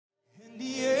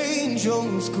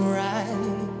angels cry,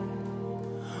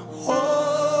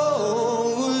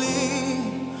 holy,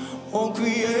 all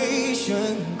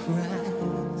creation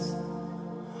cries,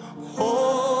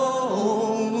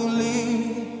 holy,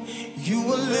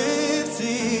 you are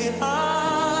lifted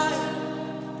high,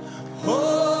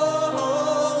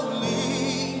 holy,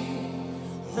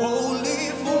 holy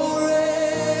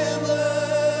forever.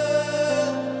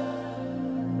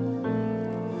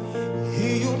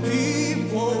 Hear your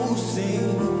people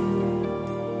sing,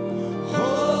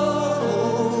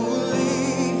 holy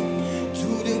to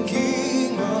the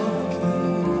King of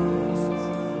Kings,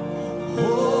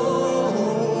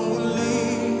 holy,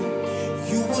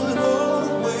 you will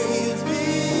always be,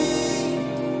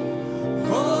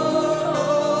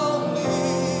 holy,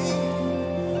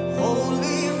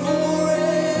 holy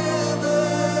forever.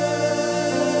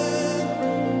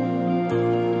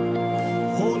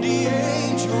 Oh, the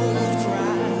angels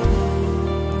cry,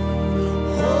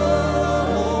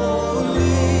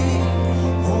 holy,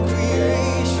 all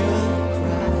creation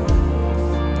cries,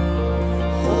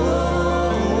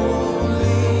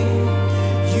 holy,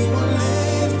 you are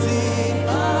lifted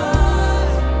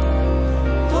high,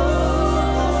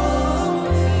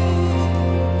 holy,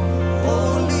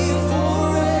 holy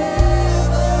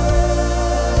forever.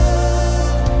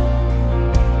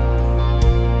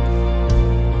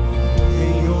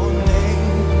 And your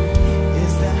name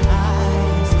is the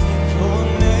highest, your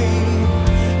name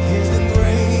is the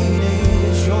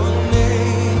greatest, your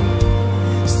name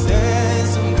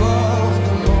stands above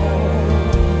them all,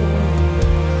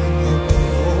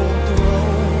 above all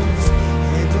thrones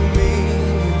and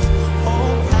dominions,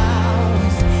 all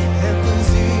powers and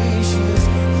positions.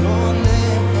 Your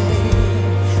name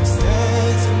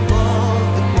stands above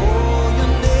them all.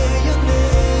 Your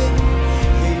name,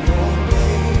 and your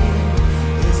name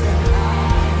is the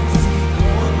highest.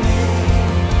 Your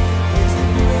name is the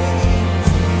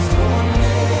greatest. Your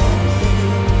name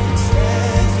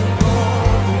stands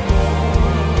above them all,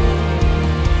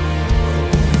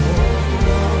 above all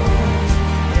thrones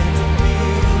and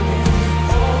dominions,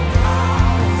 all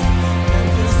powers and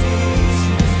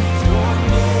positions. Your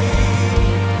name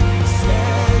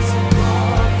stands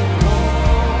above them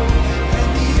all, and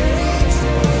the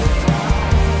angels cry,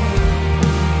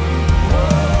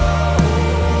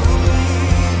 holy,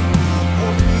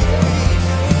 all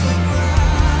creation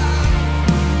cries,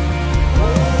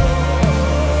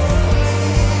 holy,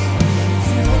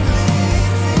 you are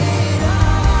lifted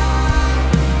high,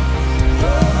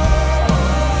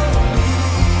 holy,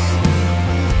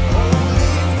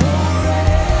 holy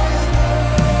forever.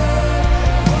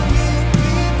 What hear your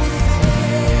people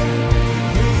sing,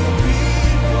 hear your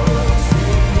people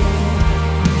sing,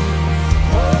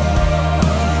 holy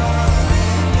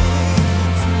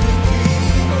to the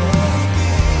King of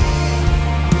Kings,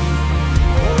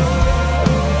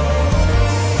 holy,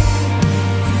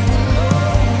 you will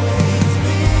always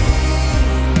be,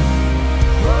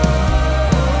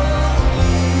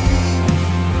 holy,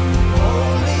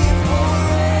 holy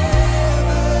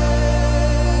forever.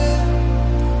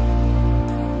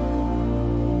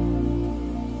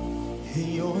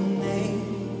 Your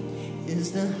name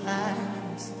is the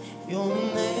highest, your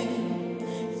name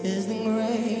is the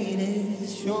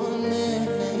greatest, your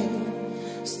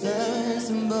name stands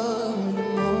above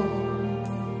them all,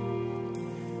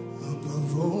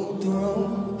 above all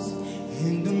thrones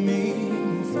and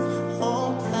dominions,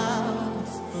 all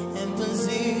powers and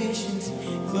positions.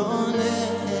 Your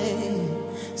name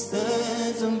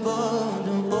stands above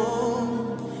them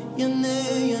all. Your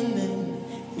name, your name,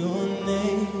 your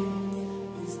name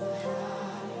is the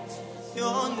highest.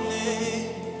 Your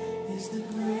name is the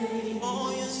greatest. Oh,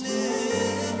 your name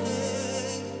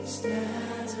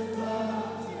stands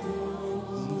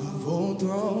above all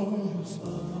thrones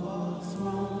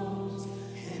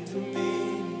and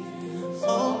dominions,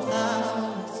 all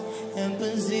powers and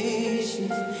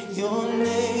positions. Your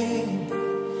name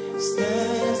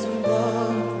stands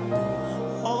above.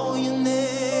 Oh, your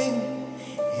name,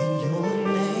 and your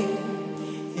name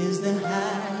is the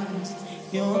highest.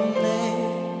 Your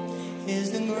name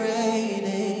is the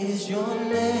greatest. Your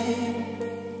name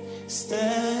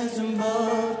stands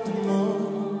above them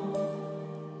all,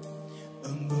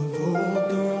 above all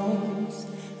thrones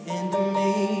and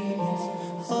dominions,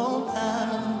 all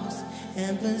powers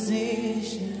and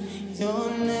positions. Your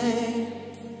name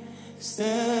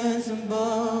stands above.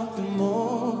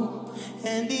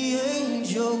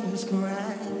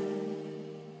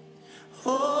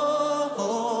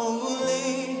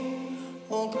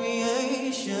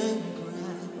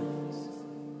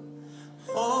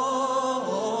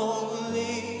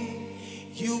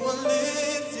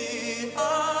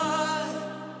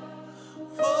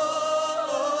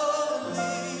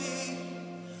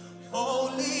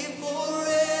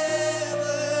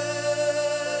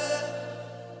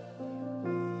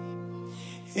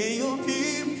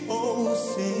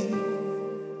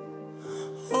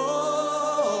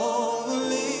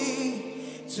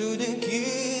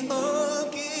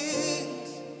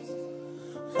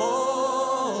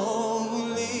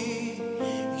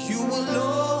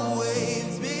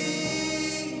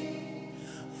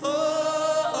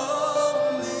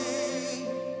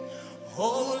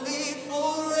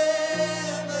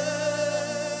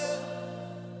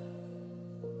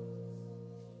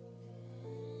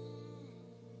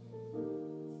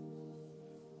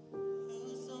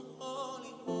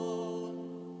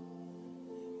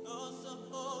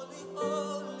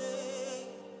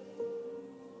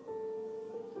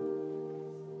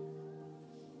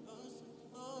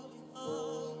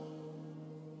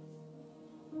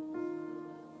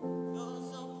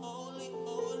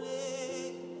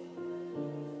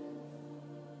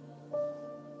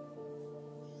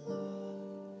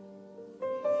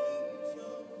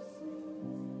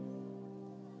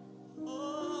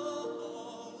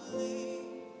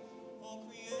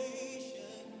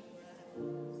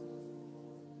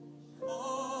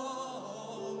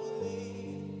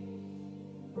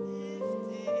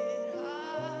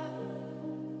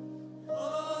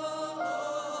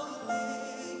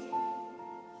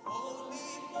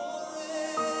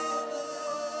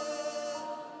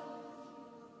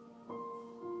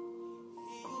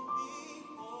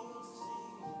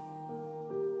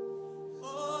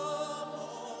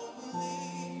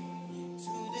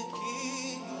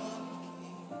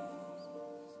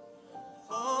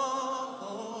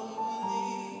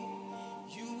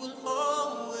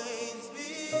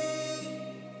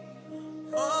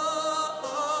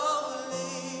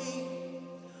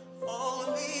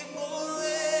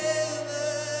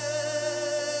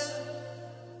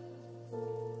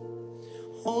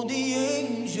 All the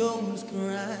angels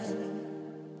cry.